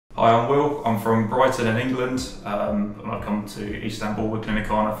Hi, I'm Will. I'm from Brighton in England, and I come to Istanbul with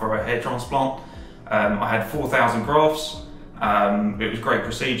Clinicana for a hair transplant. I had 4,000 grafts. It was a great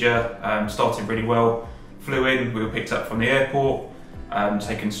procedure, started really well. Flew in, we were picked up from the airport,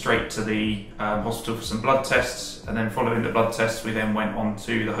 taken straight to the hospital for some blood tests, and then following the blood tests we then went on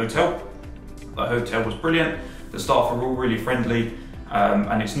to the hotel. The hotel was brilliant, the staff were all really friendly,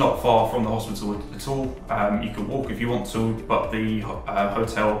 and it's not far from the hospital at all. You can walk if you want to, but the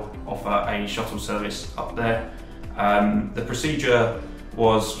hotel offer a shuttle service up there. The procedure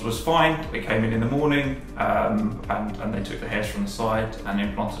was fine. They came in the morning and they took the hairs from the side and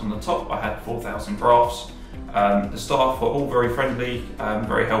implanted on the top. I had 4,000 grafts. The staff were all very friendly,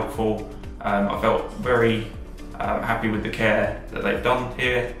 very helpful. I felt very happy with the care that they've done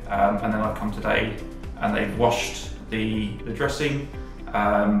here. And then I've come today and they've washed the dressing,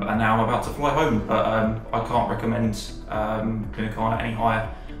 and now I'm about to fly home. But I can't recommend Clinicana any higher.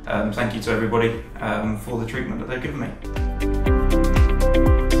 Thank you to everybody for the treatment that they've given me.